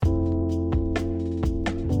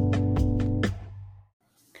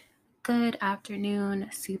Good afternoon,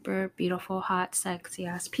 super beautiful, hot, sexy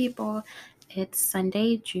ass people. It's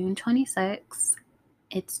Sunday, June 26th.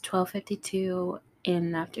 It's 12:52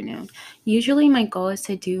 in the afternoon. Usually my goal is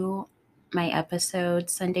to do my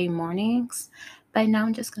episodes Sunday mornings, but now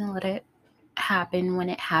I'm just going to let it happen when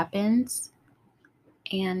it happens.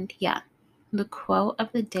 And yeah, the quote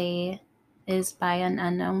of the day is by an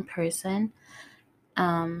unknown person.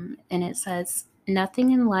 And it says,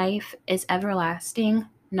 "Nothing in life is everlasting,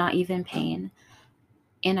 not even pain."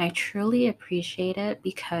 And I truly appreciate it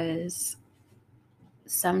because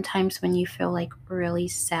sometimes when you feel like really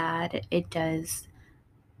sad, it does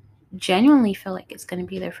genuinely feel like it's going to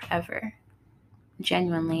be there forever.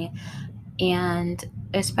 Genuinely. And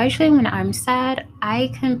especially when I'm sad,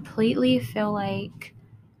 I completely feel like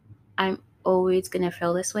I'm always going to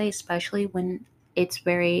feel this way, especially when it's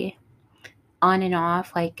very on and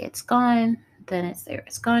off. Like it's gone, then it's there,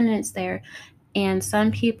 it's gone, and it's there. And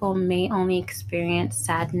some people may only experience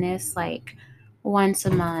sadness like once a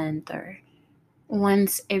month or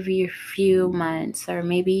once every few months or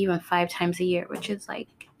maybe even 5 times a year, which is like,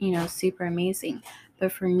 super amazing.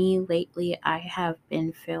 But for me lately, I have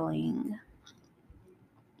been feeling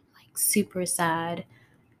like super sad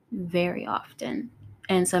very often.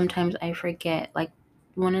 And sometimes I forget, like,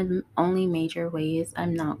 one of the only major ways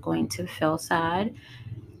I'm not going to feel sad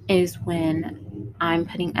is when I'm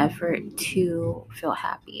putting effort to feel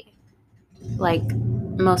happy. Like,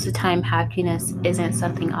 most of the time, happiness isn't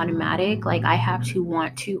something automatic. Like, I have to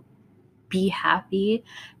want to be happy,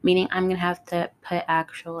 meaning I'm gonna have to put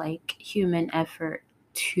actual like human effort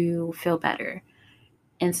to feel better.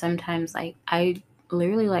 And sometimes like I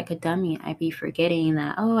literally like a dummy, I'd be forgetting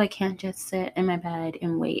that, oh, I can't just sit in my bed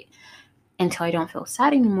and wait until I don't feel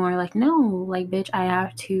sad anymore. Like, no, like, bitch, I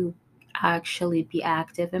have to actually be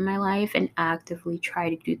active in my life and actively try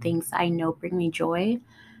to do things I know bring me joy,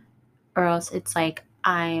 or else it's like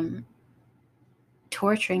I'm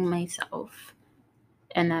torturing myself,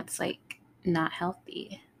 and that's like not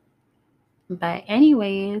healthy. But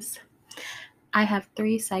anyways, I have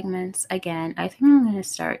 3 segments again. I think I'm going to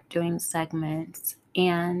start doing segments.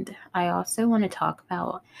 And I also want to talk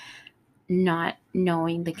about not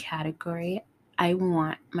knowing the category I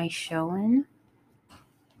want my show in.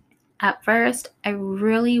 At first, I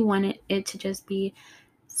really wanted it to just be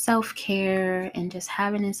self-care and just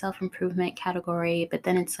having a self-improvement category, but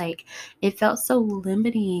then it's like it felt so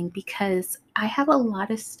limiting because I have a lot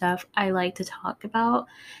of stuff I like to talk about.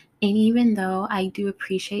 And even though I do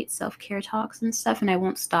appreciate self-care talks and stuff, and I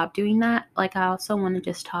won't stop doing that, like, I also want to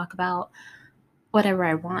just talk about whatever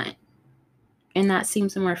I want. And that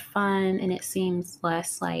seems more fun, and it seems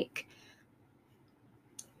less like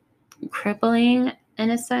crippling in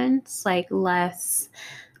a sense, like less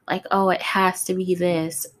like, oh, it has to be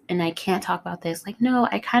this and I can't talk about this. Like, no,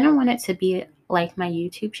 I kind of want it to be like my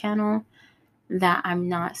YouTube channel that I'm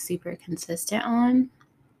not super consistent on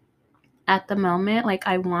at the moment. Like,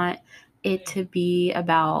 I want it to be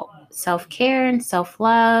about self-care and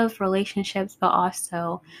self-love, relationships, but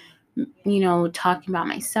also, talking about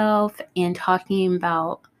myself and talking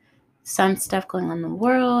about some stuff going on in the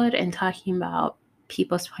world and talking about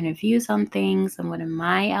people's point of views on things and what are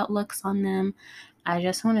my outlooks on them. I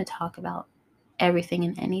just want to talk about everything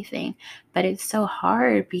and anything. But it's so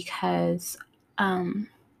hard because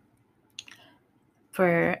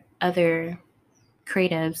for other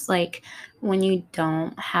creatives, like, when you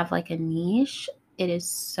don't have like a niche, it is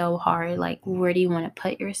so hard. Like, where do you want to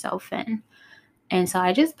put yourself in? And so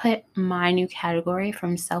I just put my new category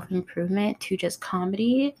from self-improvement to just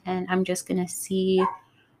comedy, and I'm just gonna see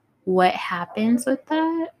what happens with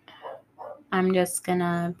that. I'm just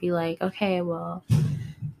gonna be like, okay, well,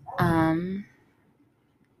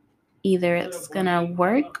 either it's gonna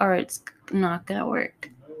work or it's not gonna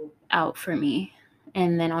work out for me.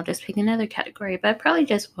 And then I'll just pick another category. But I probably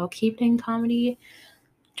just will keep doing comedy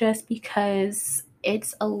just because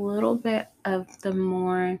it's a little bit of the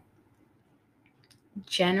more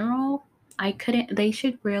general. They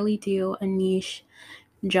should really do a niche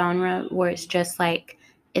genre where it's just like,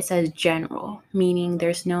 it says general, meaning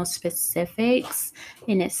there's no specifics.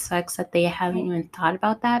 And it sucks that they haven't even thought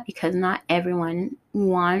about that because not everyone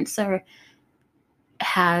wants or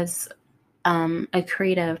has a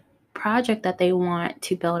creative project that they want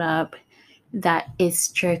to build up that is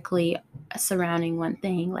strictly surrounding one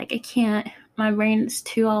thing. Like, my brain's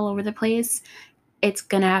too all over the place. It's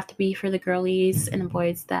gonna have to be for the girlies and the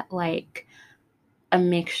boys that like a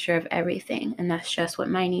mixture of everything. And that's just what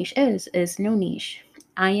my niche is no niche.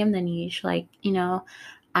 I am the niche. Like,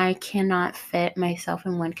 I cannot fit myself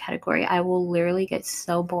in one category. I will literally get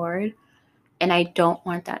so bored. And I don't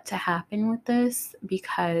want that to happen with this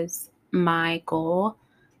because my goal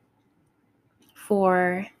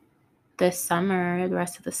for this summer, the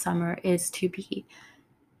rest of the summer, is to be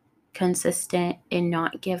consistent and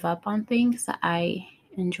not give up on things that I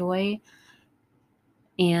enjoy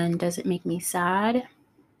and doesn't make me sad.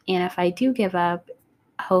 And if I do give up,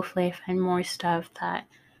 hopefully I find more stuff that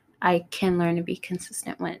I can learn to be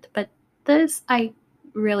consistent with. But this, I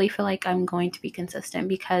really feel like I'm going to be consistent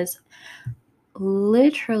because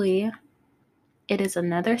literally it is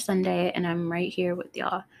another Sunday and I'm right here with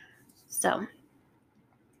y'all. So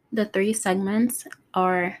the 3 segments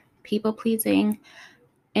are people pleasing,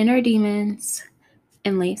 inner demons,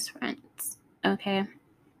 and lace fronts. Okay.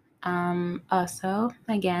 Also,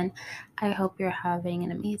 again, I hope you're having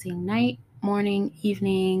an amazing night, morning,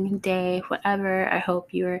 evening, day, whatever. I hope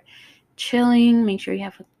you're chilling. Make sure you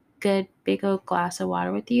have a good big old glass of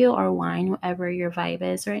water with you, or wine, whatever your vibe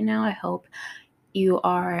is right now. I hope you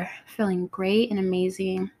are feeling great and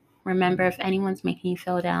amazing. Remember, if anyone's making you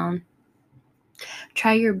feel down,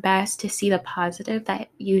 try your best to see the positive. That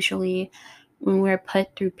usually when we're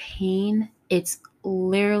put through pain, it's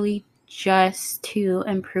literally just to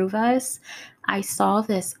improve us. I saw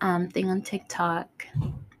this thing on TikTok,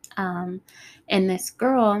 and this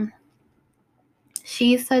girl,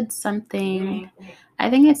 she said something. I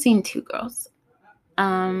think I've seen 2 girls,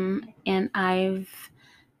 and I've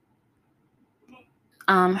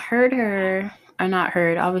heard her, or not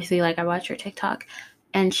heard, obviously, like I watched her TikTok,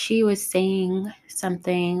 and she was saying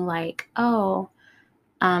something like, oh,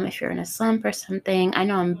 if you're in a slump or something. I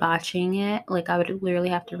know I'm botching it. Like, I would literally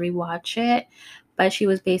have to rewatch it. But she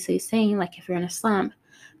was basically saying, like, if you're in a slump,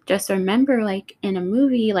 just remember, like, in a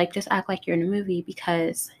movie, like, just act like you're in a movie.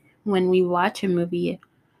 Because when we watch a movie,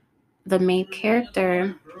 the main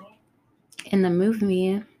character in the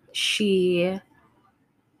movie, she,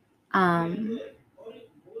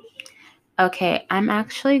 okay, I'm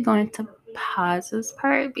actually going to pause this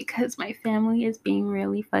part because my family is being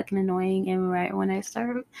really fucking annoying, and right when I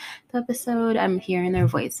start the episode, I'm hearing their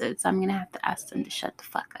voices, so I'm gonna have to ask them to shut the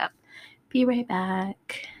fuck up. Be right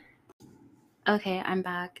back. Okay, I'm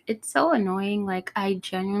back. It's so annoying. Like, I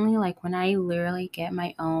genuinely, like, when I literally get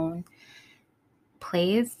my own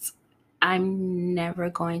place, I'm never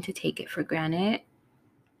going to take it for granted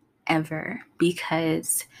ever,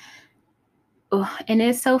 because and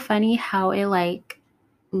it's so funny how it like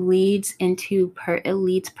leads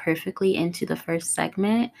perfectly into the first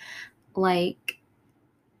segment. Like,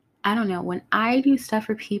 I don't know, when I do stuff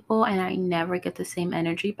for people and I never get the same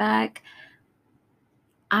energy back,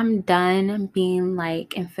 I'm done being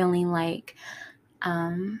like and feeling like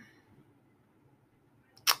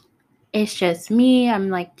it's just me.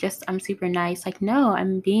 I'm super nice. Like, no,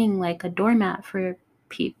 I'm being like a doormat for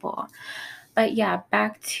people. But yeah,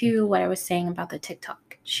 back to what I was saying about the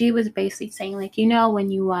TikTok. She was basically saying, like,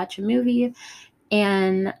 when you watch a movie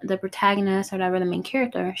and the protagonist or whatever, the main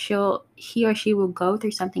character, he or she will go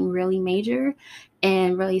through something really major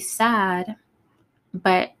and really sad.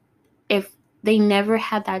 But if they never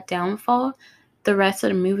had that downfall, the rest of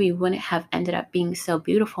the movie wouldn't have ended up being so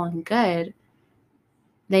beautiful and good.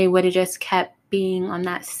 They would have just kept being on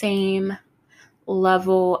that same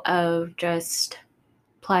level of just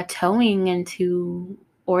plateauing into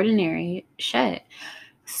ordinary shit.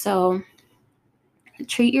 So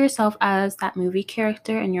treat yourself as that movie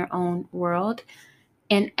character in your own world.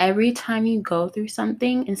 And every time you go through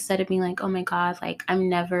something, instead of being like, oh my God, like, I'm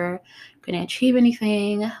never going to achieve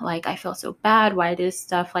anything, like, I feel so bad, why does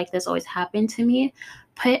stuff like this always happen to me?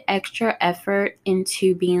 Put extra effort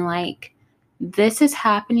into being like, this is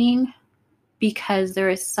happening because there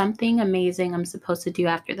is something amazing I'm supposed to do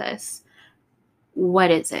after this.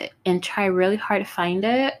 What is it? And try really hard to find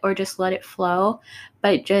it, or just let it flow.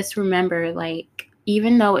 But just remember, like,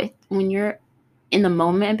 even though when you're in the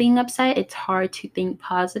moment of being upset, it's hard to think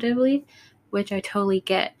positively, which I totally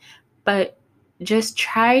get. But just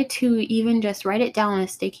try to even just write it down on a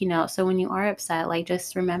sticky note. So when you are upset, like,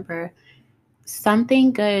 just remember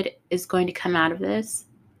something good is going to come out of this.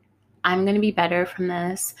 I'm going to be better from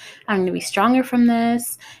this. I'm going to be stronger from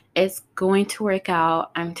this. It's going to work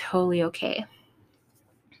out. I'm totally okay.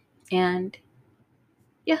 And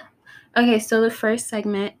yeah. Okay, so the first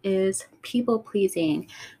segment is people pleasing.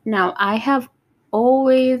 Now, I have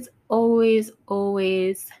always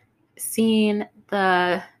seen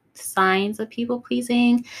the signs of people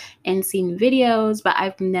pleasing and seen videos, but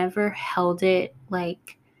I've never held it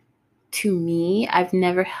like to me. I've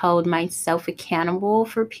never held myself accountable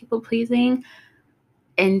for people pleasing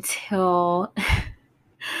until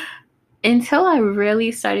I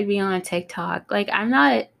really started being on TikTok. Like, I'm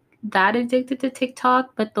not that addicted to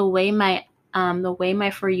TikTok, but the way my the way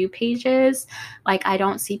my For You page is. Like, I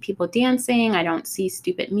don't see people dancing. I don't see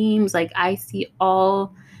stupid memes. Like, I see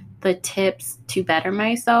all the tips to better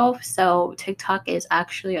myself. So TikTok is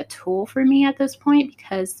actually a tool for me at this point,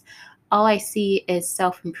 because all I see is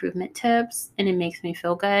self-improvement tips, and it makes me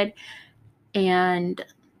feel good. And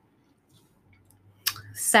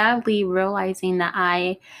sadly, realizing that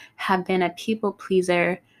I have been a people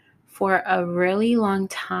pleaser for a really long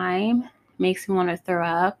time makes me want to throw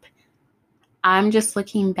up. I'm just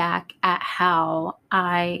looking back at how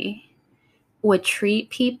I would treat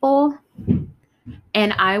people,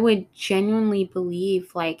 and I would genuinely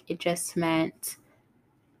believe like it just meant,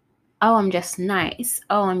 oh, I'm just nice.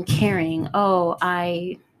 Oh, I'm caring. Oh,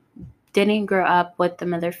 I didn't grow up with the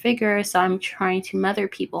mother figure, so I'm trying to mother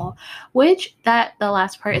people, which that the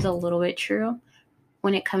last part is a little bit true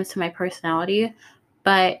when it comes to my personality,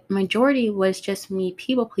 but majority was just me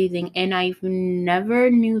people pleasing, and I never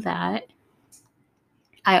knew that.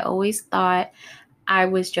 I always thought I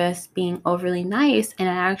was just being overly nice, and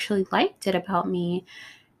I actually liked it about me.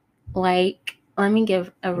 Like, let me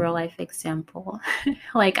give a real life example.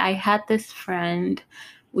 Like, I had this friend,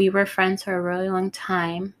 we were friends for a really long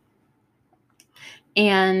time,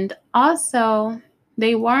 and also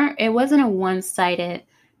it wasn't a one-sided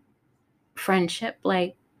friendship.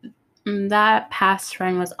 Like, that past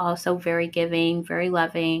friend was also very giving, very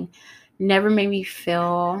loving, never made me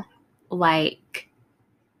feel like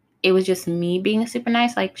it was just me being super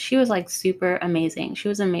nice. Like, she was like super amazing. She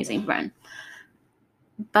was an amazing friend.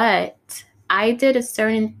 But I did a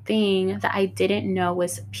certain thing that I didn't know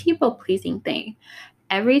was a people pleasing thing.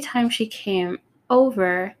 Every time she came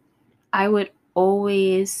over, I would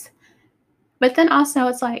always, but then also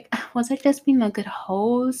it's like, was I just being a good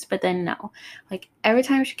host? But then no. Like, every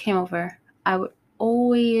time she came over, I would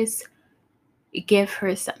always give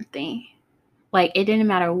her something. Like, it didn't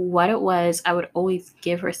matter what it was, I would always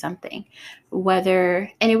give her something. And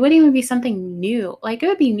it wouldn't even be something new. Like, it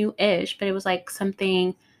would be new-ish, but it was like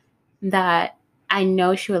something that I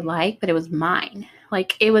know she would like, but it was mine.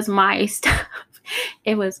 Like, it was my stuff.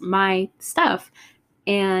 It was my stuff.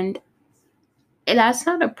 And that's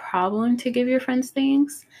not a problem to give your friends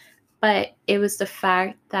things, but it was the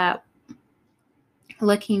fact that,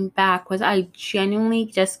 looking back, was I genuinely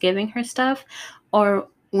just giving her stuff? Or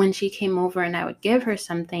when she came over and I would give her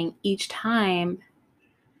something each time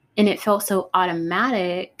and it felt so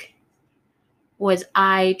automatic, was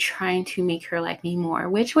I trying to make her like me more,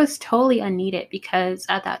 which was totally unneeded, because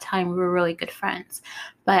at that time we were really good friends.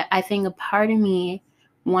 But I think a part of me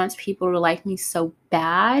wants people to like me so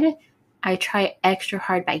bad, I try extra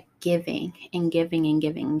hard by giving and giving and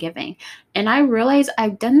giving and giving. And I realize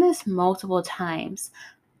I've done this multiple times.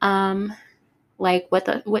 Like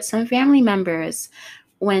with some family members,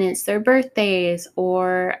 when it's their birthdays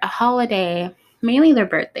or a holiday, mainly their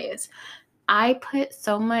birthdays, I put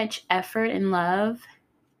so much effort and love,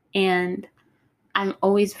 and I'm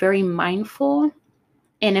always very mindful.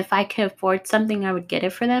 And if I could afford something, I would get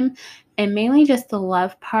it for them. And mainly just the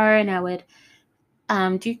love part. And I would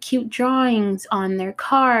do cute drawings on their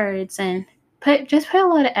cards and put a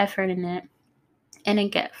lot of effort in it, and a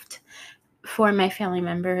gift for my family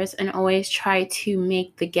members, and always try to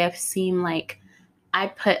make the gift seem like I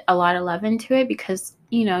put a lot of love into it, because,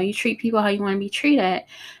 you treat people how you want to be treated.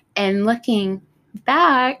 And looking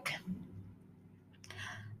back,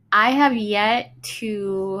 I have yet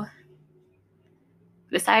to,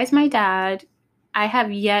 besides my dad, I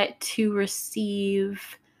have yet to receive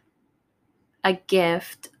a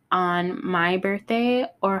gift on my birthday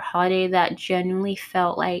or holiday that genuinely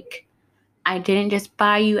felt like I didn't just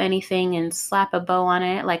buy you anything and slap a bow on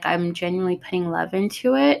it. Like, I'm genuinely putting love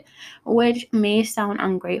into it, which may sound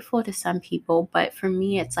ungrateful to some people, but for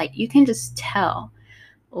me, it's like, you can just tell.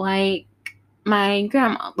 Like, my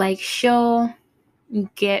grandma, like, she'll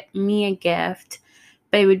get me a gift,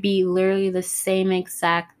 but it would be literally the same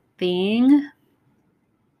exact thing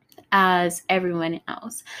as everyone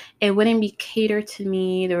else. It wouldn't be catered to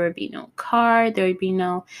me. There would be no card. There would be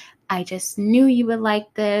no, I just knew you would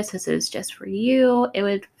like this. This is just for you. It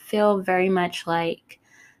would feel very much like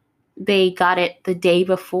they got it the day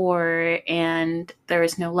before and there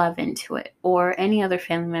was no love into it. Or any other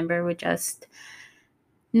family member would just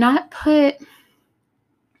not put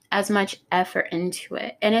as much effort into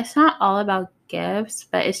it. And it's not all about gifts,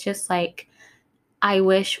 but it's just like, I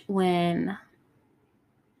wish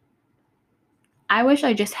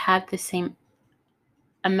I just had the same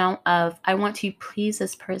amount of, I want to please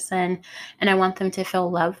this person and I want them to feel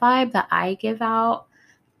love vibe that I give out.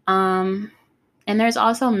 And there's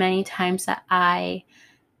also many times that I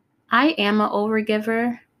am an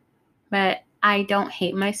overgiver, but I don't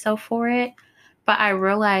hate myself for it, but I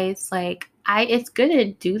realize like it's good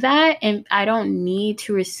to do that and I don't need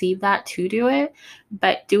to receive that to do it,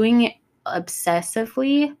 but doing it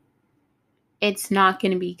obsessively, it's not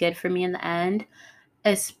going to be good for me in the end,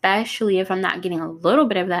 especially if I'm not getting a little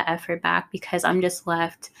bit of that effort back, because I'm just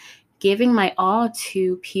left giving my all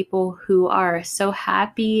to people who are so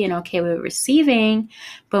happy and okay with receiving,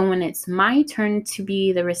 but when it's my turn to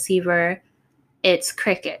be the receiver, it's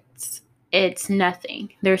crickets. It's nothing.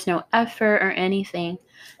 There's no effort or anything.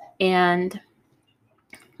 And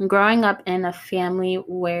growing up in a family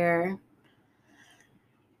where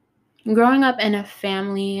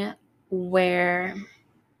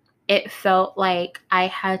it felt like I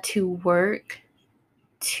had to work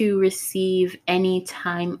to receive any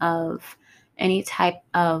type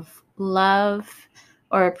of love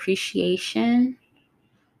or appreciation.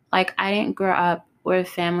 Like, I didn't grow up with a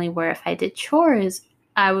family where if I did chores,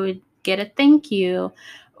 I would get a thank you,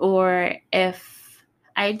 or if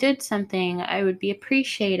I did something, I would be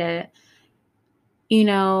appreciated.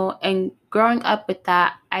 And growing up with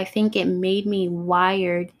that, I think it made me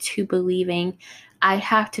wired to believing I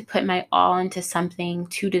have to put my all into something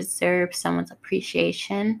to deserve someone's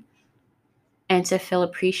appreciation and to feel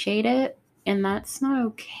appreciated. And that's not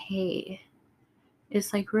okay.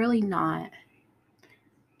 It's like really not.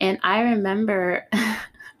 And I remember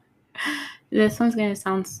this one's going to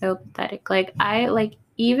sound so pathetic. Like, and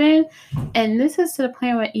this is to the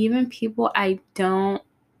point where even people that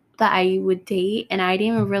I would date, and I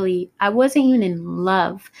wasn't even in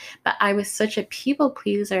love, but I was such a people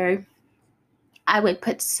pleaser. I would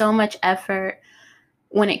put so much effort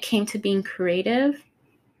when it came to being creative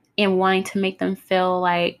and wanting to make them feel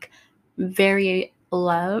like very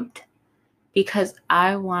loved, because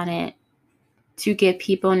I wanted to give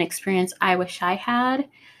people an experience I wish I had.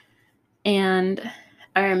 And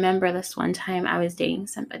I remember this one time I was dating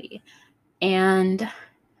somebody, and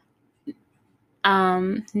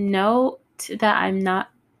note that I'm not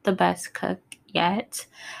the best cook yet,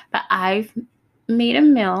 but I've made a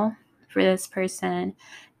meal for this person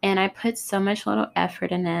and I put so much little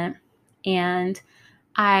effort in it. And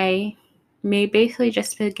I made basically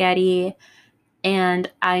just spaghetti,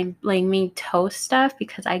 and I like made toast stuff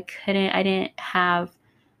because I didn't have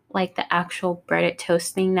like the actual breaded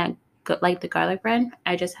toast thing that like the garlic bread.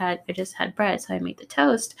 I just had bread, so I made the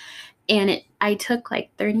toast, and I took like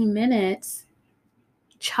 30 minutes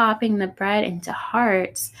chopping the bread into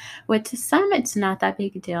hearts, which to some it's not that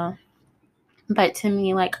big a deal, but to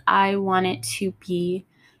me, like, I want it to be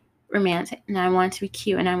romantic and I want it to be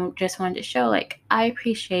cute, and I just wanted to show like I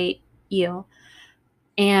appreciate you.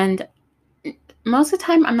 And most of the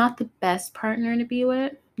time I'm not the best partner to be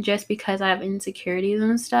with, just because I have insecurities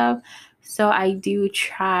and stuff, so I do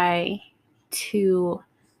try to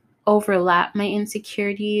overlap my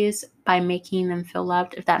insecurities by making them feel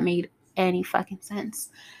loved, if that made any fucking sense.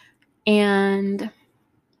 And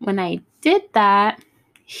when I did that,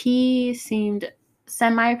 he seemed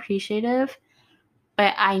semi-appreciative,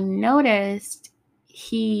 but I noticed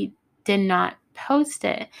he did not post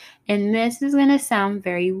it. And this is going to sound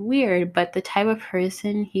very weird, but the type of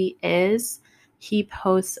person he is, he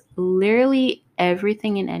posts literally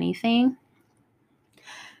everything and anything.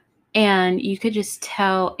 And you could just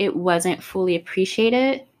tell it wasn't fully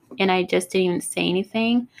appreciated. And I just didn't even say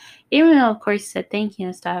anything, even though, of course, he said thank you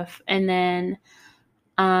and stuff. And then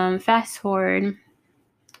fast forward,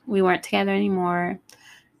 we weren't together anymore,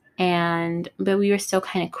 but we were still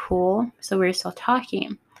kind of cool, so we were still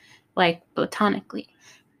talking, like, platonically.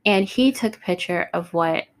 And he took a picture of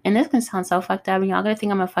and this can sound so fucked up, and y'all gonna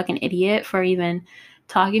think I'm a fucking idiot for even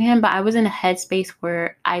talking to him, but I was in a headspace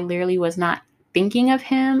where I literally was not thinking of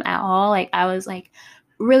him at all. Like, I was like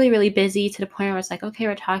really, really busy, to the point where I was like, okay,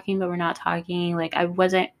 we're talking, but we're not talking. Like, I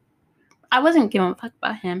wasn't giving a fuck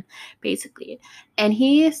about him, basically. And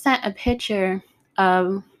he sent a picture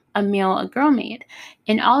of a meal a girl made,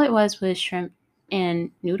 and all it was shrimp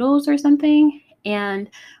and noodles or something. And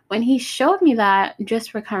when he showed me that,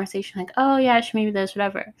 just for conversation, like, oh yeah, she made me this,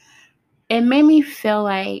 whatever, it made me feel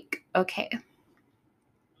like, okay,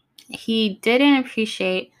 he didn't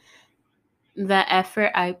appreciate the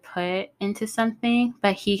effort I put into something,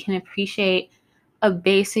 but he can appreciate a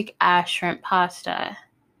basic ass shrimp pasta.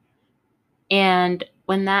 And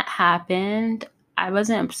when that happened, I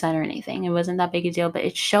wasn't upset or anything. It wasn't that big a deal, but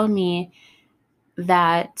it showed me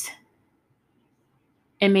that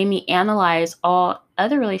it made me analyze all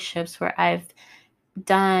other relationships where I've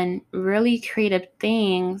done really creative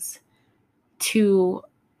things to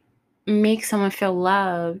make someone feel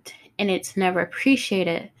loved, and it's never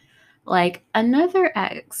appreciated. Like, another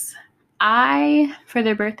ex, for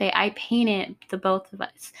their birthday, I painted the both of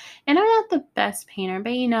us. And I'm not the best painter,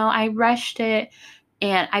 but I rushed it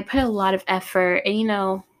and I put a lot of effort.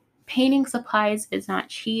 And painting supplies is not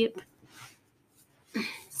cheap.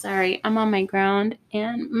 Sorry, I'm on my ground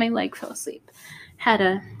and my leg fell asleep. Had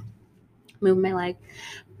to move my leg.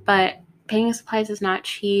 But painting supplies is not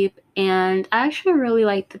cheap, and I actually really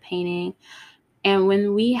like the painting. And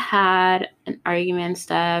when we had an argument and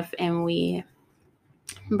stuff and we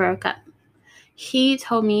broke up, he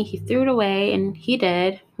told me he threw it away, and he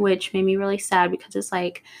did, which made me really sad because it's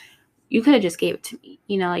like, you could have just gave it to me,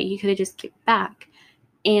 like you could have just given it back.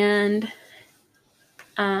 And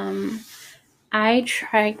I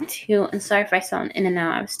tried to, and sorry if I sound in and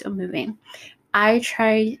out, I was still moving. But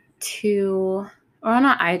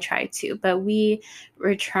we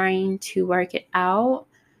were trying to work it out.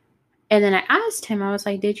 And then I asked him, I was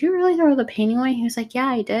like, did you really throw the painting away? He was like, yeah,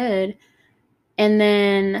 I did. And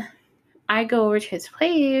then I go over to his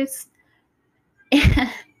place.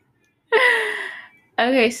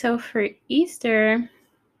 Okay, so for Easter,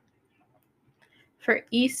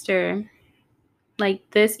 like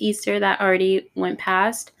this Easter that already went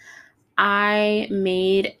past, I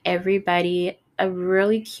made everybody a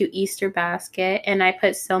really cute Easter basket, and I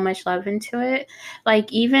put so much love into it.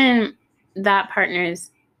 Like, even that partner's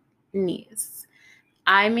niece,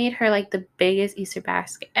 I made her like the biggest Easter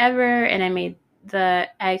basket ever, and I made the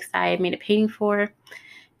ex that I made a painting for.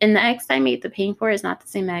 And the ex I made the painting for is not the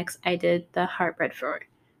same ex I did the heartbread for.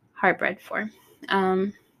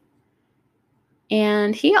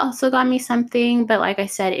 And he also got me something, but like I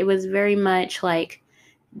said, it was very much like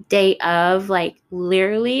day of, like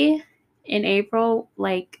literally in April,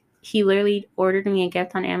 like he literally ordered me a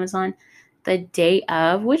gift on Amazon the day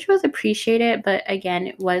of, which was appreciated, but again,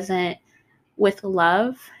 it wasn't with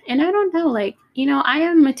love. And I don't know, like, I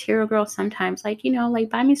am a material girl sometimes, like, like,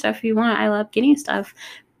 buy me stuff if you want. I love getting stuff,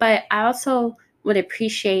 but I also would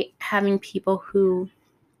appreciate having people who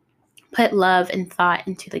put love and thought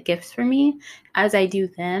into the gifts for me as I do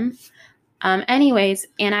them. Anyways,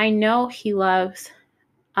 and I know he loves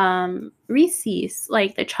Reese's,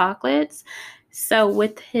 like the chocolates. So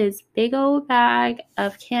with his big old bag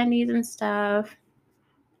of candies and stuff,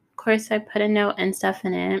 of course I put a note and stuff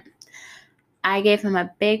in it. I gave him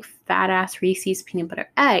a big fat ass Reese's peanut butter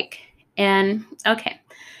egg. And okay,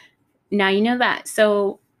 now you know that.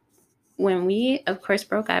 So when we, of course,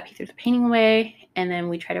 broke up, he threw the painting away, and then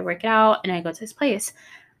we tried to work it out, and I go to his place.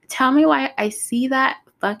 Tell me why I see that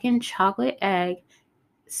fucking chocolate egg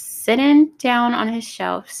sitting down on his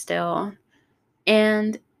shelf still.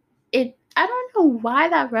 And I don't know why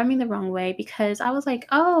that rubbed me the wrong way, because I was like,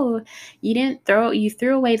 oh, you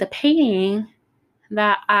threw away the painting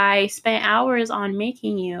that I spent hours on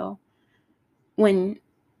making you when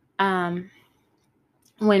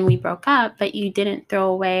we broke up, but you didn't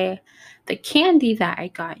throw away the candy that I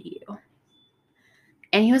got you.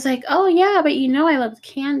 And he was like, oh yeah, but I love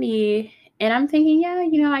candy. And I'm thinking,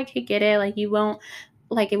 yeah, I could get it. Like, you won't,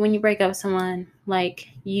 like, when you break up with someone, like,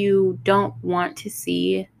 you don't want to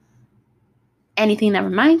see anything that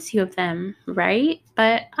reminds you of them, right?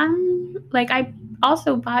 But like, I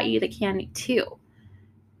also bought you the candy too,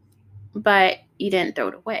 but you didn't throw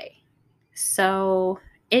it away. So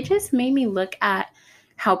it just made me look at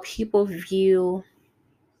how people view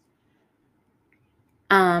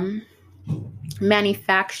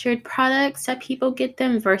manufactured products that people get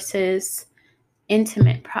them versus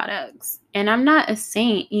intimate products. And I'm not a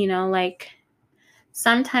saint, like,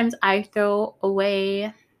 sometimes I throw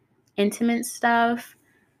away intimate stuff,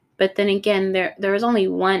 but then again, there was only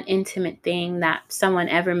one intimate thing that someone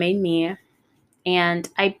ever made me, and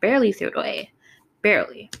I barely threw it away,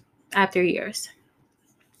 after years,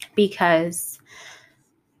 because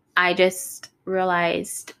I just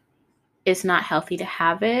realized it's not healthy to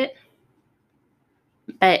have it.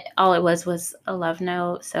 But all it was a love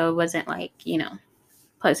note, so it wasn't like,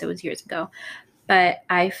 plus it was years ago. But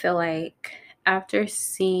I feel like after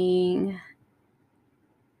seeing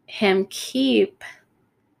him keep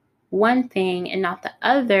one thing and not the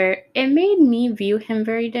other, it made me view him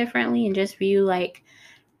very differently, and just view like,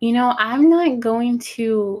 I'm not going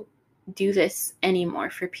to do this anymore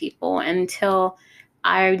for people until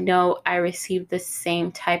I know I receive the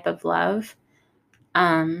same type of love.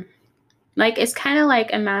 Like, it's kind of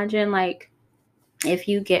like, imagine like if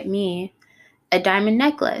you get me a diamond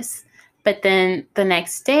necklace, but then the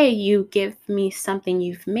next day you give me something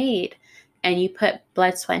you've made and you put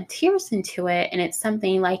blood, sweat, and tears into it, and it's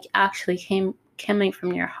something like actually coming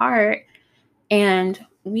from your heart, and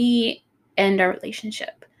we end our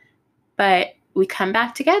relationship. But we come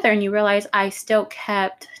back together and you realize I still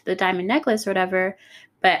kept the diamond necklace or whatever,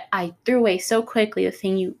 but I threw away so quickly the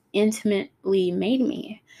thing you intimately made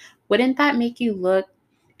me. Wouldn't that make you look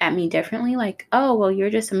at me differently? Like, oh, well, you're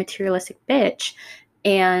just a materialistic bitch.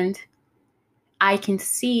 And I can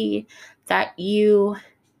see that you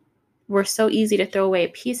were so easy to throw away a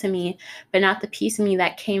piece of me, but not the piece of me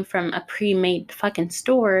that came from a pre-made fucking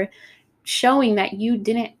store, showing that you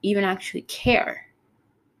didn't even actually care.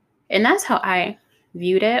 And that's how I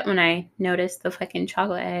viewed it when I noticed the fucking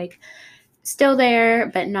chocolate egg still there,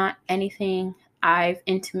 but not anything I've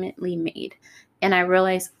intimately made. And I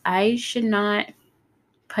realized I should not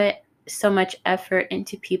put so much effort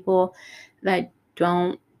into people that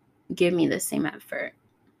don't give me the same effort.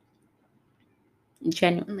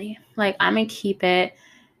 Genuinely. Like, I'm gonna keep it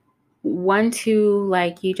 1-2,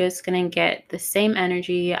 like, you just gonna get the same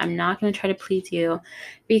energy. I'm not gonna try to please you,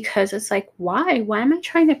 because it's like, why am I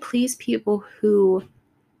trying to please people who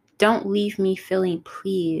don't leave me feeling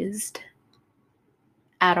pleased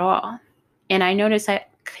at all? And I noticed I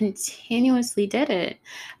continuously did it.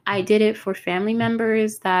 I did it for family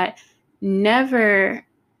members that never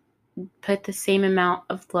put the same amount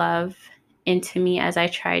of love into me as I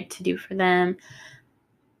tried to do for them.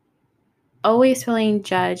 Always feeling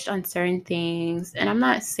judged on certain things. And I'm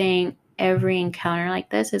not saying every encounter like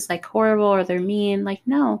this is like horrible or they're mean. Like,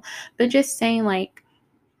 no. But just saying, like,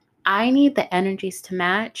 I need the energies to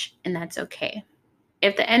match, and that's okay.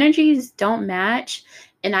 If the energies don't match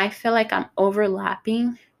and I feel like I'm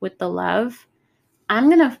overlapping with the love, I'm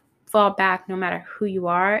going to fall back no matter who you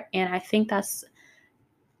are. And I think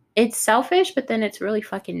it's selfish, but then it's really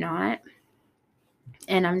fucking not.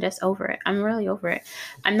 And I'm just over it. I'm really over it.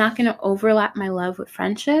 I'm not going to overlap my love with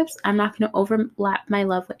friendships. I'm not going to overlap my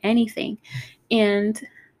love with anything. And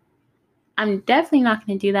I'm definitely not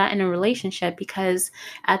going to do that in a relationship, because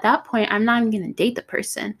at that point, I'm not even going to date the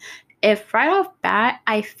person. If right off bat,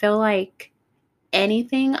 I feel like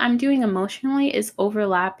anything I'm doing emotionally is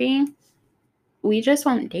overlapping, we just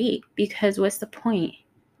won't date, because what's the point?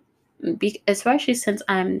 Especially since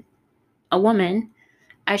I'm a woman,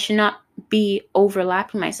 I should not be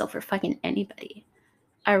overlapping myself for fucking anybody.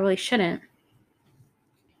 I really shouldn't.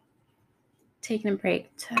 Taking a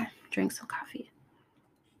break to drink some coffee.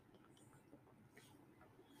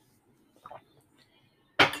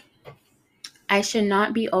 I should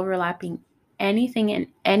not be overlapping anything in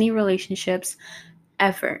any relationships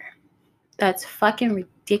ever. That's fucking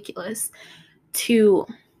ridiculous to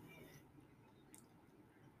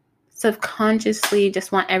subconsciously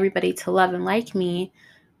just want everybody to love and like me,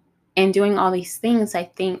 and doing all these things I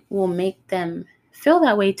think will make them feel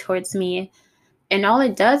that way towards me. And all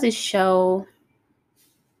it does is show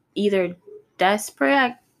either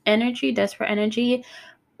desperate energy,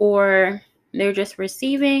 or they're just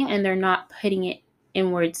receiving and they're not putting it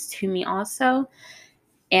in words to me also.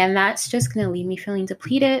 And that's just going to leave me feeling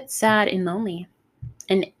depleted, sad, and lonely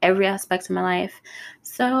in every aspect of my life.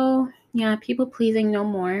 So yeah, people pleasing no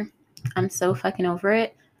more. I'm so fucking over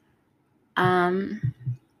it.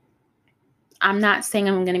 I'm not saying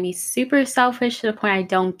I'm going to be super selfish to the point I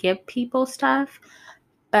don't give people stuff,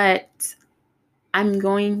 but I'm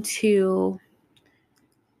going to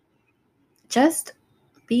just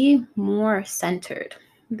be more centered.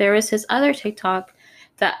 There was this other TikTok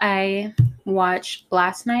that I watched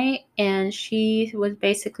last night, and she was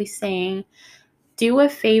basically saying, do a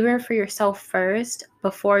favor for yourself first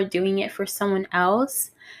before doing it for someone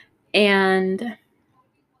else. And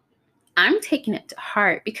I'm taking it to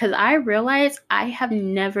heart, because I realize I have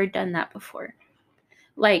never done that before.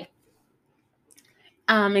 Like,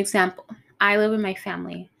 example, I live with my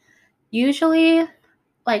family. Usually,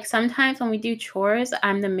 like, sometimes when we do chores,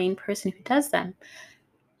 I'm the main person who does them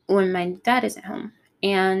when my dad isn't home.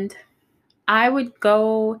 And I would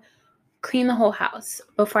go clean the whole house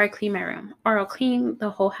before I clean my room, or I'll clean the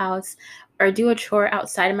whole house or do a chore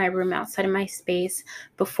outside of my room, outside of my space,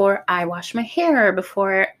 before I wash my hair, or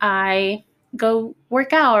before I go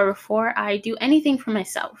work out, or before I do anything for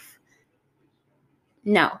myself.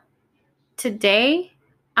 No. Today,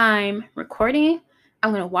 I'm recording. I'm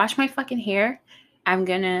going to wash my fucking hair. I'm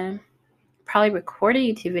going to probably record a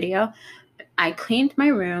YouTube video. I cleaned my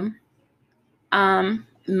room.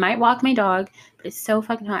 Might walk my dog, but it's so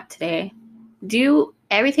fucking hot today. Do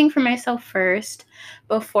everything for myself first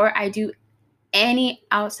before I do any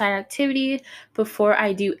outside activity, before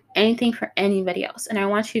I do anything for anybody else. And I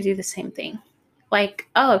want you to do the same thing. Like,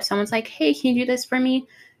 oh, if someone's like, hey, can you do this for me?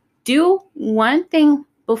 Do one thing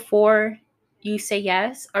before you say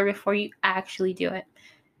yes, or before you actually do it.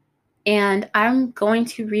 And I'm going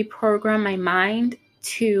to reprogram my mind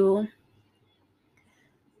to,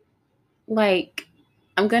 like,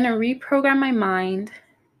 I'm going to reprogram my mind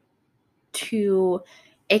to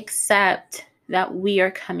accept that we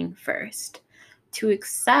are coming first, to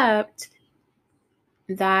accept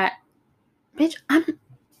that, bitch,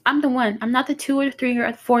 I'm the one. I'm not the 2 or 3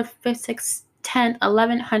 or 4, 5, 6, 10,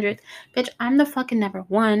 11, 100. Bitch, I'm the fucking number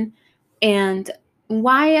one. And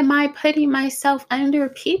why am I putting myself under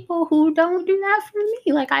people who don't do that for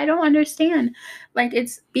me? Like, I don't understand. Like,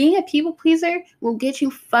 it's being a people pleaser will get you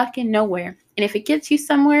fucking nowhere. And if it gets you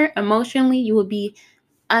somewhere emotionally, you will be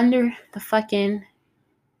under the fucking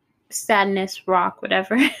sadness rock,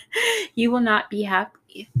 whatever. You will not be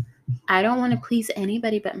happy. I don't want to please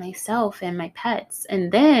anybody but myself and my pets. And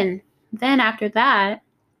then after that,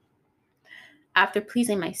 after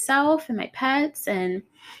pleasing myself and my pets and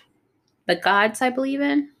the gods I believe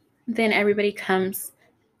in, then everybody comes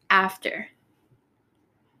after.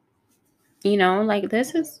 You know, like,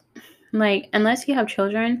 this is like, unless you have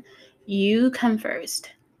children, you come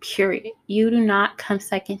first, period. You do not come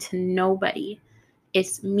second to nobody.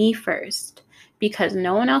 It's me first, because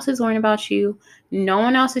no one else is worrying about you. No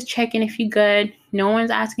one else is checking if you're good. No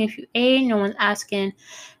one's asking if you ate. No one's asking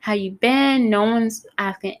how you been. No one's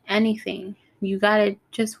asking anything. You gotta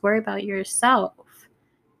just worry about yourself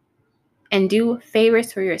and do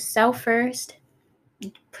favors for yourself first.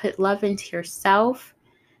 Put love into yourself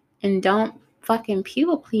and don't fucking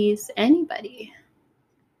people please anybody.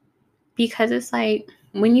 Because it's like,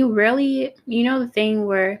 when you really, you know, the thing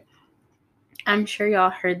where, I'm sure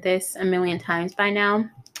y'all heard this a million times by now,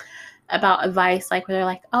 about advice, like, where they're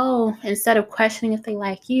like, oh, instead of questioning if they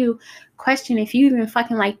like you, question if you even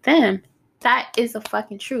fucking like them. That is the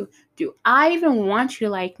fucking truth. Do I even want you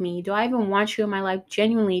to like me? Do I even want you in my life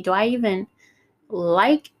genuinely? Do I even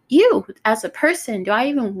like you as a person? Do I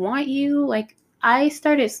even want you? Like, I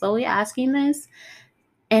started slowly asking this,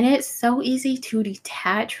 and it's so easy to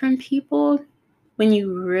detach from people when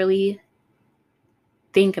you really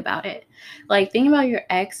think about it. Like, think about your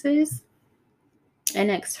exes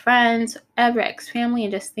and ex-friends, ex-family,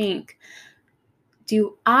 and just think,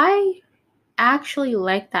 do I actually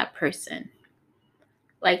like that person?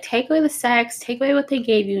 Like, take away the sex, take away what they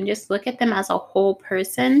gave you, and just look at them as a whole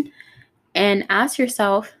person and ask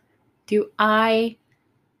yourself, did I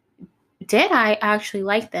actually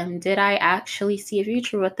like them? Did I actually see a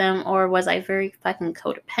future with them? Or was I very fucking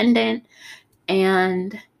codependent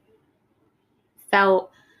and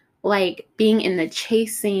felt like being in the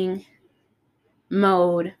chasing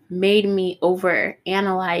mode made me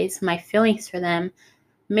overanalyze my feelings for them,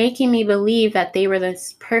 making me believe that they were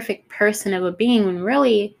this perfect person of a being, when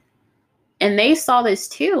really, and they saw this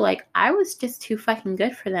too, like, I was just too fucking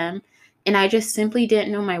good for them, and I just simply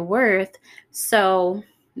didn't know my worth. So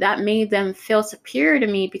that made them feel superior to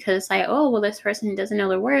me, because, like, oh, well, this person doesn't know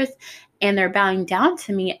their worth and they're bowing down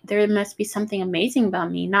to me. There must be something amazing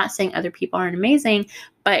about me. Not saying other people aren't amazing,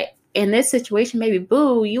 but in this situation, baby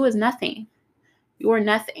boo, you was nothing. You're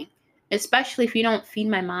nothing. Especially if you don't feed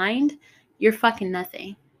my mind, you're fucking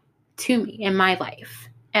nothing to me in my life,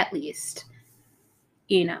 at least.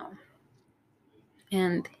 You know.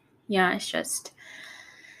 And yeah, it's just,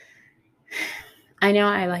 I know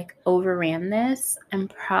I like overran this. I'm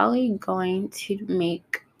probably going to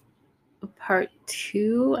make a part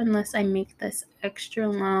 2 unless I make this extra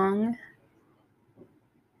long.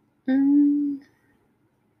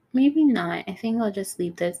 Maybe not. I think I'll just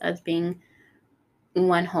leave this as being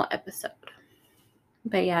one whole episode.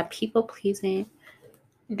 But yeah, people pleasing,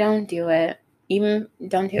 don't do it. Even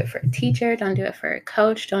don't do it for a teacher. Don't do it for a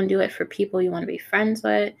coach. Don't do it for people you want to be friends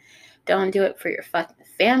with. Don't do it for your fucking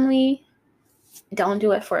family. Don't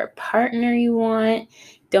do it for a partner you want.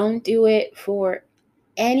 Don't do it for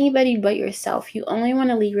anybody but yourself. You only want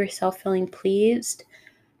to leave yourself feeling pleased,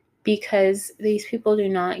 because these people do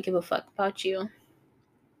not give a fuck about you.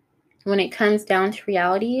 When it comes down to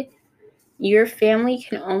reality, your family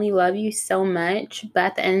can only love you so much, but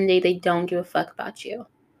at the end of the day, they don't give a fuck about you.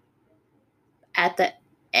 At the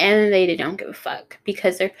end of the day, they don't give a fuck,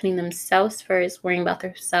 because they're putting themselves first, worrying about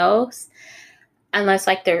themselves, unless,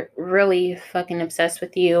 like, they're really fucking obsessed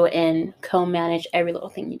with you and co-manage every little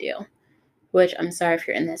thing you do, which I'm sorry if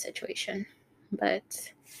you're in that situation.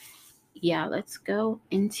 But yeah, let's go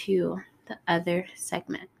into the other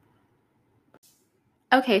segment.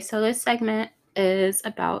 Okay, so this segment is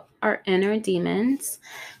about our inner demons.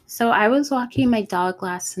 So I was walking my dog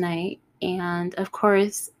last night, and of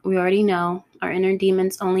course, we already know our inner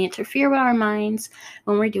demons only interfere with our minds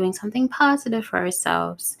when we're doing something positive for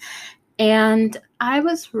ourselves. And I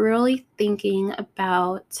was really thinking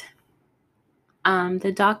about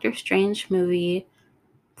the Doctor Strange movie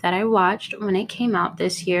that I watched when it came out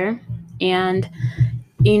this year. And,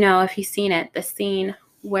 you know, if you've seen it, the scene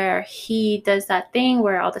where he does that thing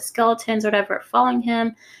where all the skeletons or whatever are following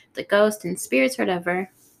him, the ghosts and spirits or whatever,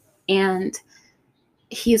 and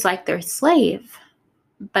he's like their slave.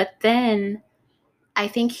 But then I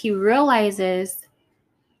think he realizes,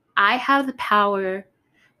 I have the power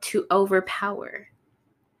to overpower.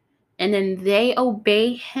 And then they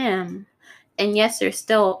obey him. And yes, there's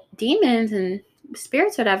still demons and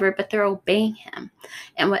spirits or whatever, but they're obeying him.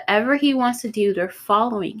 And whatever he wants to do, they're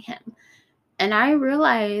following him. And I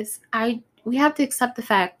realize we have to accept the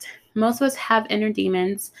fact most of us have inner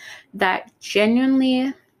demons that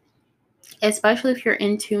genuinely, especially if you're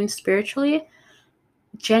in tune spiritually,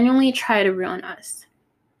 genuinely try to ruin us.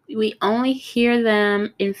 We only hear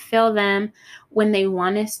them and feel them when they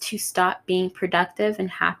want us to stop being productive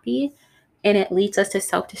and happy, and it leads us to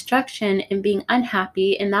self-destruction and being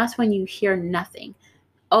unhappy, and that's when you hear nothing.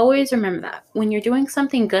 Always remember that. When you're doing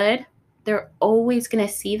something good, they're always going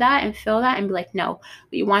to see that and feel that and be like, no,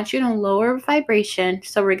 we want you to lower vibration,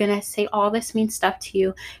 so we're going to say all this mean stuff to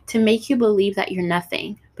you to make you believe that you're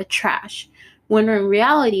nothing but trash. When in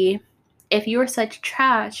reality, if you were such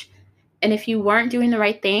trash and if you weren't doing the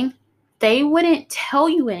right thing, they wouldn't tell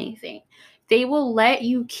you anything. They will let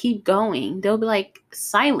you keep going. They'll be like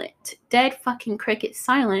silent, dead fucking cricket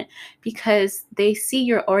silent, because they see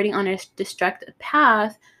you're already on a destructive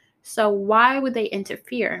path. So why would they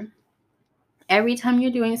interfere? Every time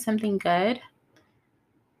you're doing something good,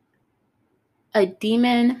 a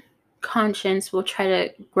demon conscience will try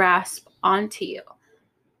to grasp onto you.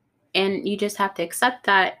 And you just have to accept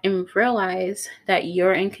that and realize that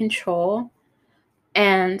you're in control,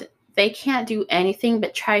 and they can't do anything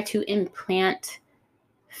but try to implant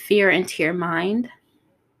fear into your mind.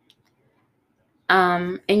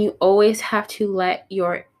 And you always have to let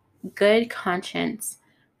your good conscience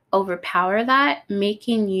overpower that,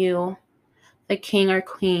 making you the king or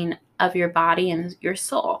queen of your body and your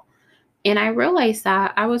soul. And I realized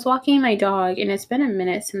that I was walking my dog, and it's been a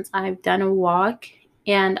minute since I've done a walk,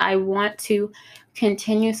 and I want to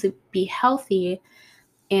continuously be healthy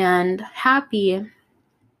and happy.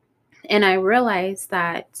 And I realized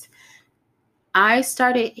that I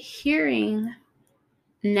started hearing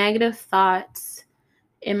negative thoughts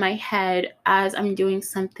in my head as I'm doing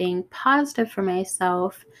something positive for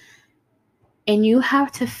myself. And you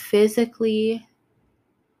have to physically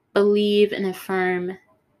believe and affirm,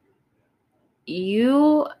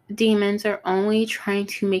 you demons are only trying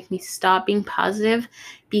to make me stop being positive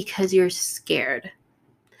because you're scared.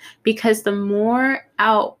 Because the more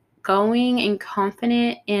outgoing and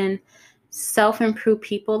confident and self-improved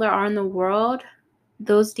people there are in the world,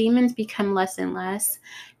 those demons become less and less,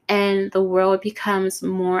 and the world becomes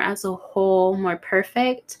more as a whole, more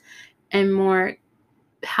perfect and more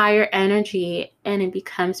higher energy, and it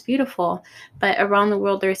becomes beautiful. But around the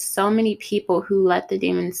world, there's so many people who let the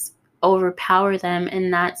demons overpower them,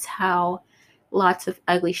 and that's how lots of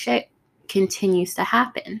ugly shit continues to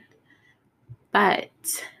happen. But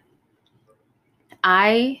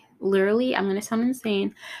I'm going to sound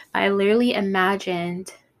insane, but I literally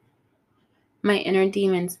imagined my inner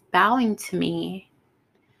demons bowing to me,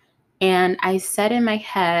 and I said in my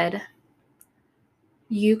head,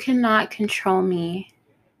 you cannot control me.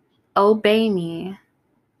 Obey me.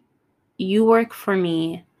 You work for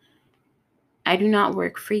me. I do not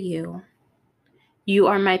work for you. You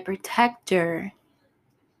are my protector.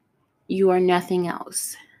 You are nothing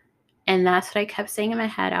else. And that's what I kept saying in my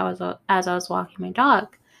head as I was walking my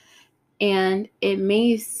dog. And it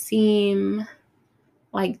may seem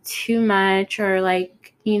like too much or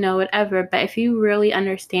like, whatever. But if you really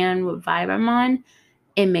understand what vibe I'm on,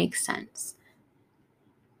 it makes sense.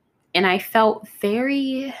 And I felt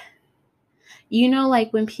very,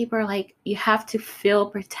 like when people are like, you have to feel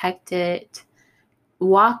protected,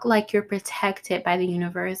 walk like you're protected by the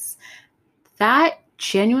universe. That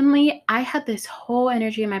genuinely, I had this whole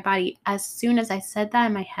energy in my body. As soon as I said that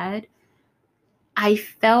in my head, I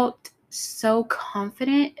felt so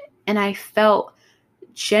confident, and I felt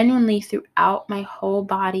genuinely throughout my whole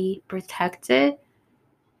body protected.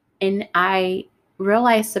 And I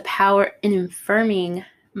realized the power in affirming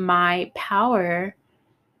my power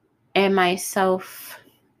and my self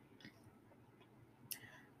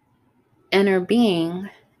inner being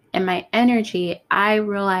and my energy. I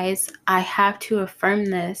realized I have to affirm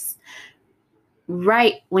this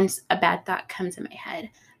right when a bad thought comes in my head.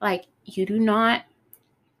 Like, you do not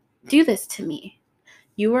do this to me.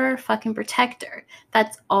 You are a fucking protector.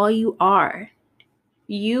 That's all you are.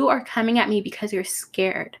 You are coming at me because you're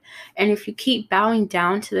scared. And if you keep bowing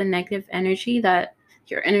down to the negative energy that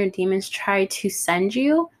your inner demons try to send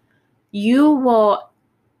you, you will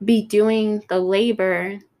be doing the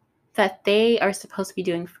labor that they are supposed to be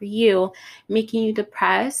doing for you, making you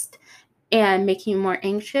depressed and making you more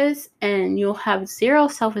anxious, and you'll have zero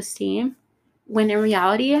self-esteem, when in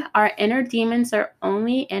reality, our inner demons are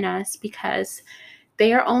only in us because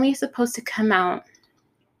they are only supposed to come out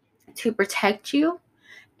to protect you,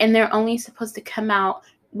 and they're only supposed to come out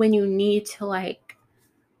when you need to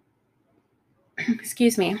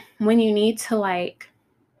when you need to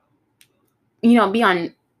be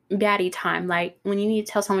on baddie time, like when you need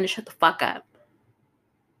to tell someone to shut the fuck up.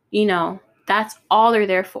 That's all they're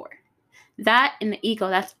there for. That and the ego,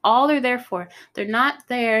 that's all they're there for. They're not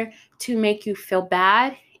there to make you feel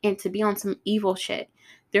bad and to be on some evil shit.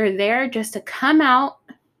 They're there just to come out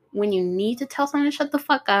when you need to tell someone to shut the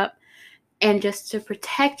fuck up, and just to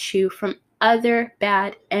protect you from other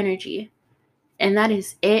bad energy. And that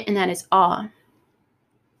is it, and that is all.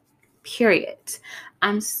 Period.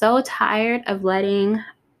 I'm so tired of letting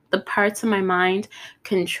the parts of my mind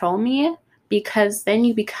control me, because then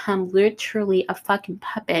you become literally a fucking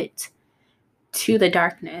puppet to the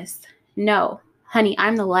darkness. No, honey,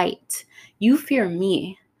 I'm the light. You fear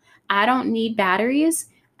me. I don't need batteries.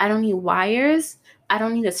 I don't need wires. I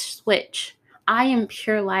don't need a switch. I am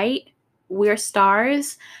pure light. We're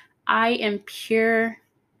stars. I am pure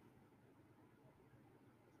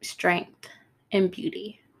strength and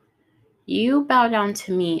beauty. You bow down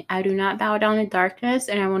to me. I do not bow down to darkness,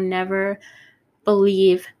 and I will never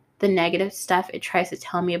believe the negative stuff it tries to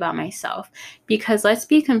tell me about myself. Because let's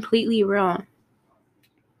be completely real.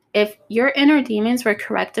 If your inner demons were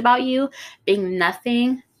correct about you being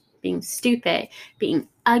nothing, being stupid, being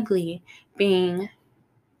ugly, being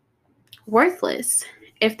worthless,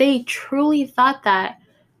 if they truly thought that,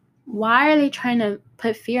 why are they trying to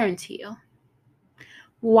put fear into you?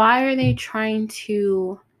 Why are they trying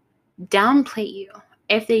to downplay you?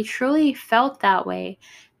 If they truly felt that way,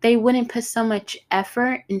 they wouldn't put so much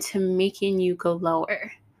effort into making you go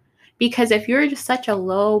lower. Because if you're just such a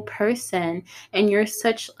low person and you're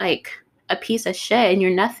such a piece of shit and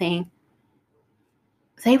you're nothing,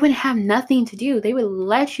 they would have nothing to do. They would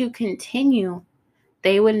let you continue.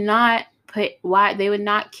 They would not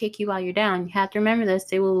kick you while you're down. You have to remember this.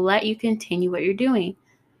 They will let you continue what you're doing.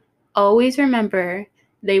 Always remember,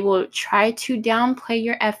 they will try to downplay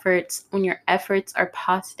your efforts when your efforts are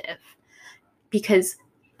positive. Because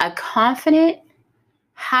a confident,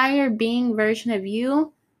 higher being version of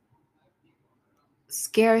you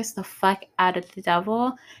scares the fuck out of the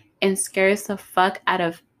devil and scares the fuck out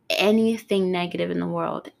of anything negative in the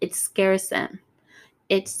world. It scares them.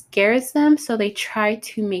 It scares them, so they try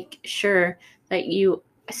to make sure that you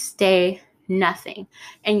stay nothing,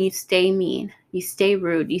 and you stay mean, you stay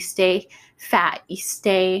rude, you stay fat, you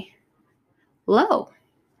stay low.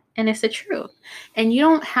 And it's the truth. And you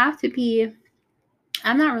don't have to be,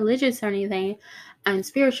 I'm not religious or anything, I'm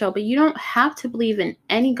spiritual, but you don't have to believe in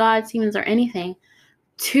any gods, demons, or anything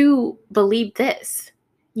to believe this.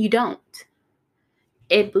 You don't.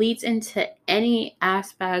 It bleeds into any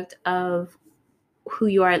aspect of who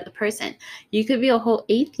you are as a person. You could be a whole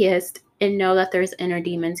atheist and know that there's inner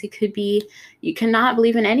demons. You cannot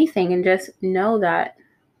believe in anything and just know that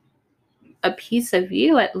a piece of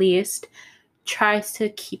you, at least, tries to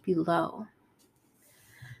keep you low.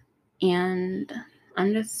 And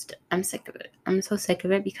I'm sick of it. I'm so sick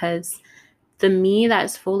of it, because the me that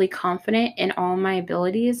is fully confident in all my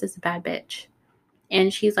abilities is a bad bitch.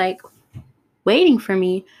 And she's waiting for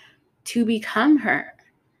me to become her.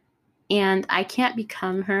 And I can't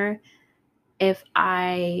become her if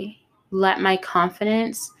I let my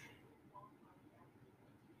confidence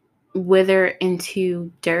wither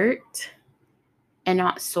into dirt and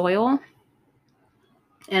not soil.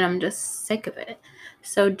 And I'm just sick of it.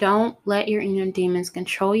 So don't let your inner demons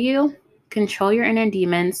control you. Control your inner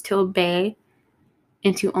demons to obey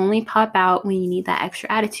and to only pop out when you need that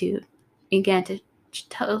extra attitude. Again, to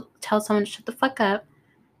tell someone to shut the fuck up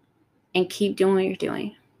and keep doing what you're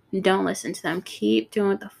doing. Don't listen to them. Keep doing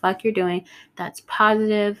what the fuck you're doing. That's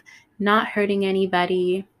positive, not hurting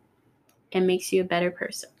anybody, and makes you a better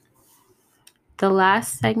person. The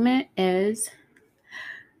last segment is,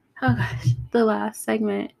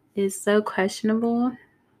 so questionable,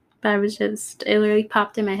 but it literally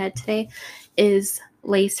popped in my head today, is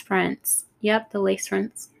lace fronts. Yep, the lace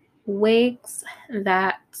fronts. Wigs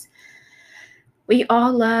that we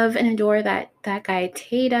all love and adore, that guy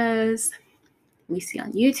Tay does. We see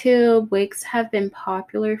on YouTube. Wigs have been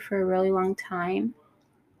popular for a really long time,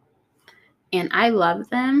 and I love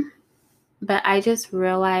them, but I just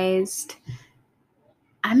realized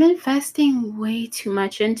I'm investing way too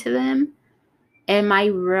much into them, and my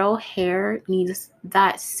real hair needs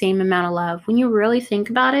that same amount of love. When you really think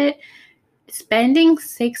about it, spending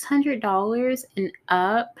 $600 and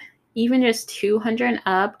up, even just $200 and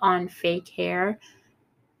up on fake hair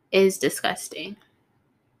is disgusting.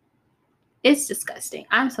 It's disgusting.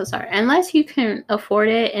 I'm so sorry. Unless you can afford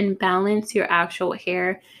it and balance your actual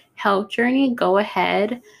hair health journey, go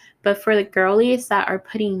ahead. But for the girlies that are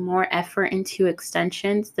putting more effort into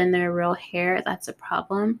extensions than their real hair, that's a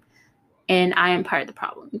problem. And I am part of the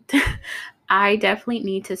problem. I definitely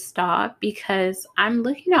need to stop because I'm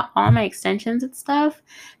looking at all my extensions and stuff,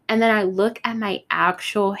 and then I look at my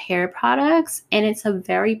actual hair products, and it's a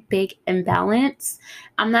very big imbalance.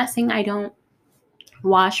 I'm not saying I don't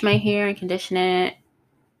wash my hair and condition it,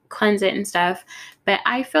 cleanse it and stuff, but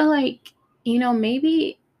I feel like,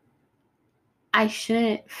 maybe I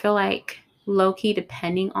shouldn't feel like low-key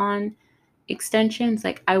depending on extensions.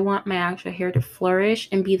 Like, I want my actual hair to flourish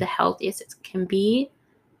and be the healthiest it can be.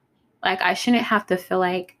 Like, I shouldn't have to feel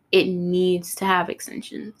like it needs to have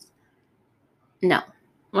extensions. No.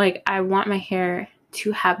 Like, I want my hair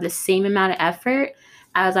to have the same amount of effort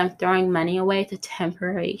as I'm throwing money away to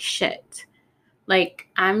temporary shit. Like,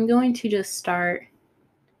 I'm going to just start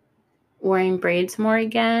wearing braids more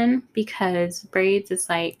again because braids is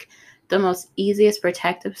like the most easiest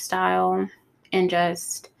protective style and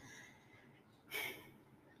just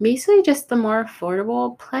basically just the more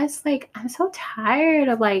affordable. Plus, like, I'm so tired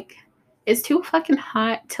of like, it's too fucking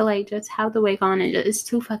hot to like just have the wig on, and it's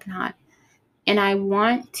too fucking hot. And I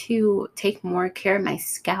want to take more care of my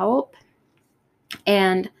scalp,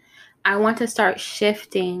 and I want to start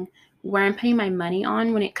shifting where I'm putting my money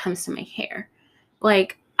on when it comes to my hair.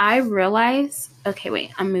 Like, I realize, okay,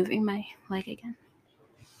 wait, I'm moving my leg again.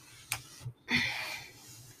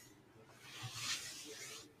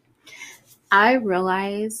 I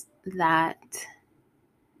realize that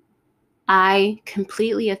I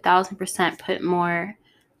completely 1,000% put more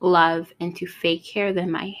love into fake hair than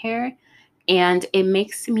my hair. And it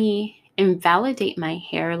makes me invalidate my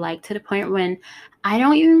hair, like to the point when I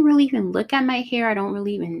don't really even look at my hair. I don't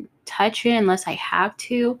really even touch it unless I have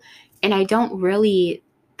to. And I don't really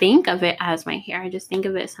think of it as my hair. I just think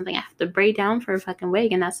of it as something I have to braid down for a fucking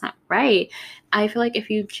wig, and that's not right. I feel like if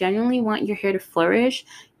you genuinely want your hair to flourish,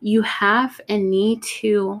 you have and need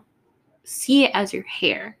to see it as your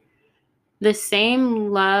hair. The same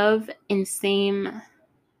love and same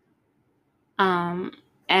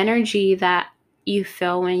energy that you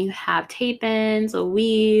feel when you have tape-ins, a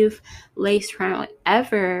weave, lace front,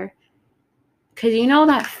 whatever. Because you know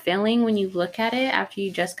that feeling when you look at it after you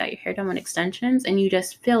just got your hair done with extensions and you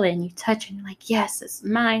just feel it and you touch it and you're like, yes, this is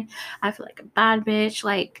mine. I feel like a bad bitch.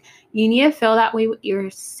 Like, you need to feel that way with your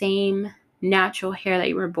same natural hair that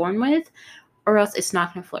you were born with, or else it's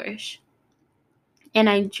not going to flourish. And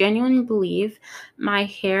I genuinely believe my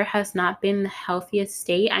hair has not been the healthiest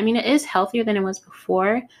state. I mean, it is healthier than it was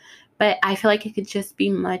before, but I feel like it could just be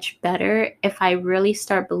much better if I really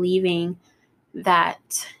start believing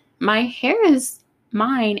that my hair is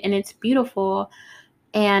mine and it's beautiful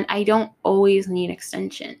and I don't always need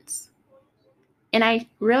extensions. And I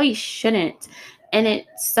really shouldn't. And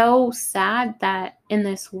it's so sad that in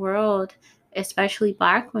this world, especially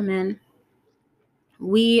Black women,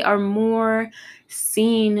 we are more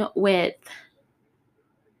seen with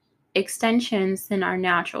extensions than our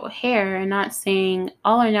natural hair. And not saying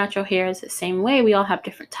all our natural hair is the same way. We all have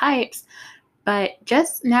different types, but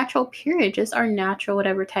just natural period, just our natural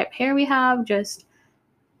whatever type hair we have, just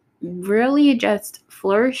really just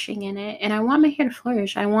flourishing in it. And I want my hair to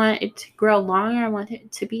flourish. I want it to grow longer. I want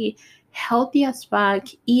it to be healthy as fuck,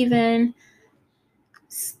 even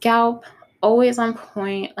scalp always on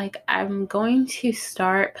point. Like, I'm going to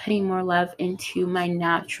start putting more love into my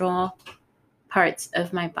natural parts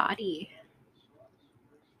of my body.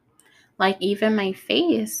 Like, even my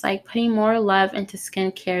face, like putting more love into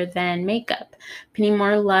skincare than makeup, putting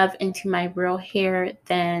more love into my real hair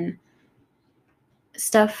than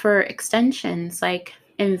stuff for extensions, like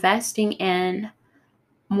investing in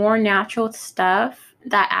more natural stuff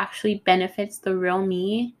that actually benefits the real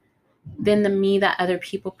me than the me that other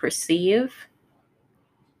people perceive.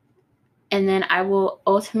 And then I will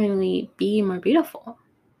ultimately be more beautiful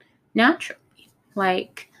naturally.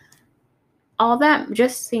 Like, all that,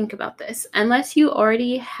 just think about this. Unless you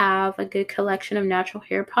already have a good collection of natural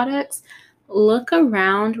hair products, look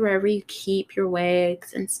around wherever you keep your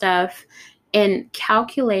wigs and stuff and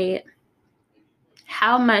calculate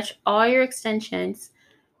how much all your extensions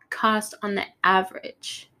cost on the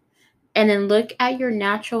average. And then look at your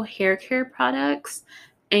natural hair care products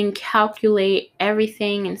and calculate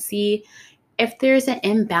everything and see if there's an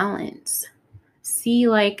imbalance. See,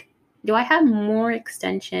 like, do I have more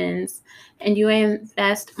extensions and do I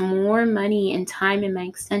invest more money and time in my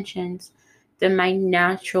extensions than my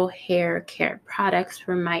natural hair care products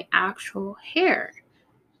for my actual hair.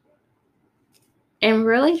 And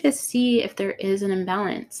really just see if there is an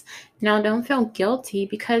imbalance. Now, don't feel guilty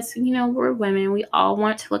because, we're women. We all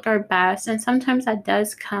want to look our best. And sometimes that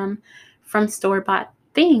does come from store-bought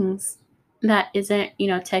things that isn't,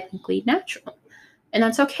 technically natural. And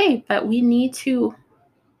that's okay. But we need to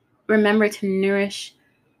remember to nourish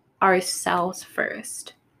ourselves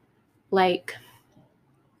first. Like,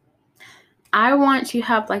 I want to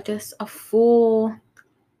have just I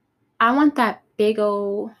want that big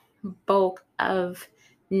old bulk of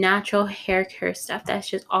natural hair care stuff that's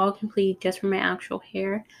just all complete just for my actual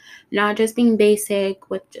hair, not just being basic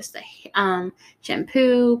with just a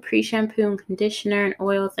shampoo, pre-shampoo, and conditioner and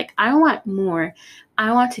oils. I want more.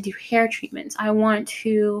 I want to do hair treatments. I want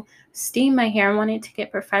to steam my hair. I want it to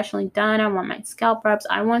get professionally done. I want my scalp rubs.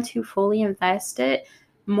 I want to fully invest it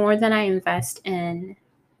more than I invest in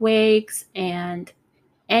wigs and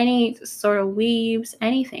any sort of weaves,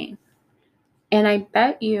 anything. And I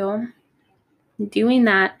bet you doing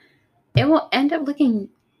that, it will end up looking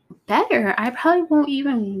better. I probably won't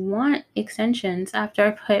even want extensions after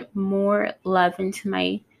I put more love into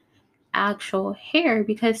my actual hair,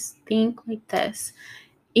 because think like this.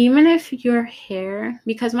 Even if your hair,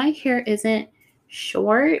 because my hair isn't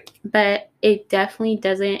short, but it definitely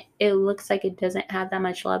doesn't, it looks like it doesn't have that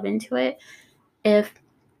much love into it. If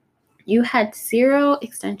you had 0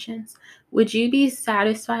 extensions, would you be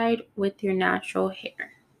satisfied with your natural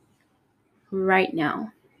hair right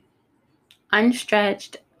now?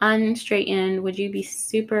 Unstretched, unstraightened, would you be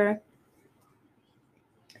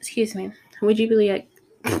would you be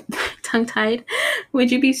tongue-tied?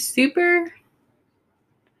 Would you be super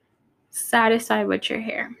satisfied with your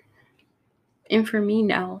hair? And for me,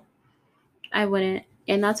 no, I wouldn't.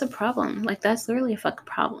 And that's a problem. That's literally a fucking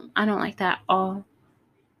problem. I don't like that at all.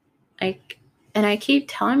 And I keep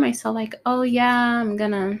telling myself oh yeah, I'm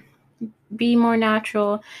gonna be more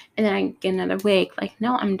natural, and then I get another wig.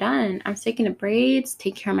 No, I'm done. I'm sticking to braids,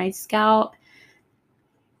 take care of my scalp.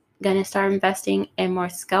 Gonna start investing in more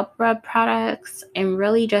scalp rub products and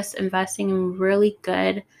really just investing in really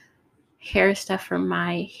good hair stuff for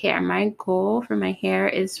my hair. My goal for my hair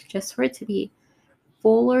is just for it to be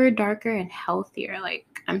fuller, darker, and healthier.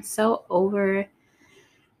 I'm so over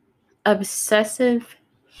obsessive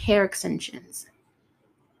hair extensions.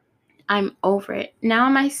 I'm over it. Now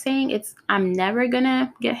am I saying I'm never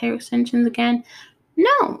gonna get hair extensions again?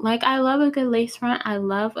 No, I love a good lace front. I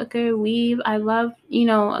love a good weave. I love,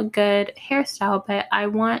 a good hairstyle, but I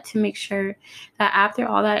want to make sure that after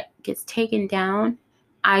all that gets taken down,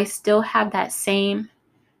 I still have that same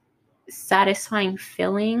satisfying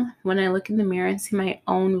feeling when I look in the mirror and see my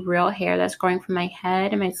own real hair that's growing from my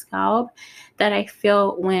head and my scalp that I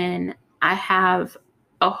feel when I have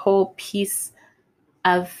a whole piece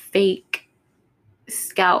of fake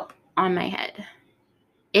scalp on my head.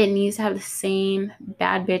 It needs to have the same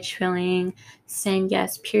bad bitch feeling, same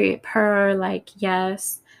yes, period, purr,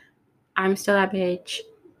 yes, I'm still that bitch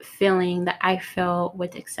feeling that I feel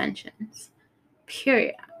with extensions.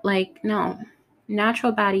 Period. No.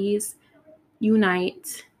 Natural bodies,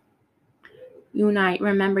 unite.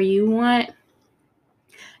 Remember, you want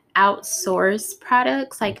outsource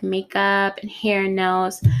products like makeup and hair and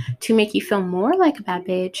nails to make you feel more like a bad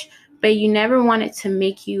bitch, but you never want it to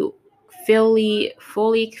make you fully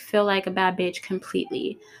feel like a bad bitch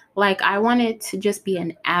completely. I want it to just be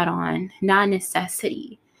an add-on, not a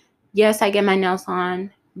necessity. Yes, I get my nails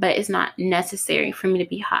on, but it's not necessary for me to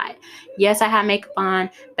be hot. Yes, I have makeup on,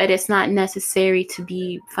 but it's not necessary to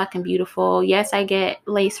be fucking beautiful. Yes, I get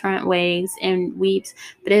lace front wigs and weaves,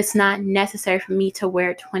 but it's not necessary for me to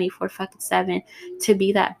wear 24/7 to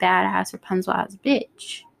be that badass Rapunzel ass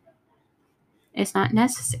bitch. It's not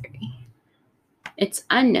necessary. It's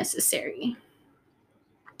unnecessary.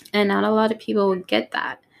 And not a lot of people will get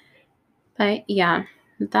that. But yeah,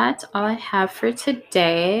 that's all I have for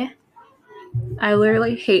today. I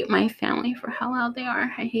literally hate my family for how loud they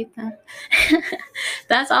are. I hate them.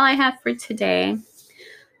 That's all I have for today.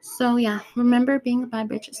 So yeah, remember, being a bad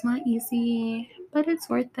bitch is not easy, but it's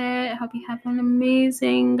worth it. I hope you have an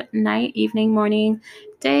amazing night, evening, morning,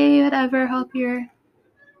 day, whatever. Hope you're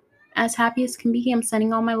as happy as can be. I'm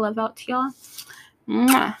sending all my love out to y'all.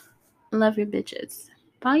 Mwah. Love your bitches.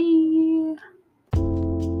 Bye.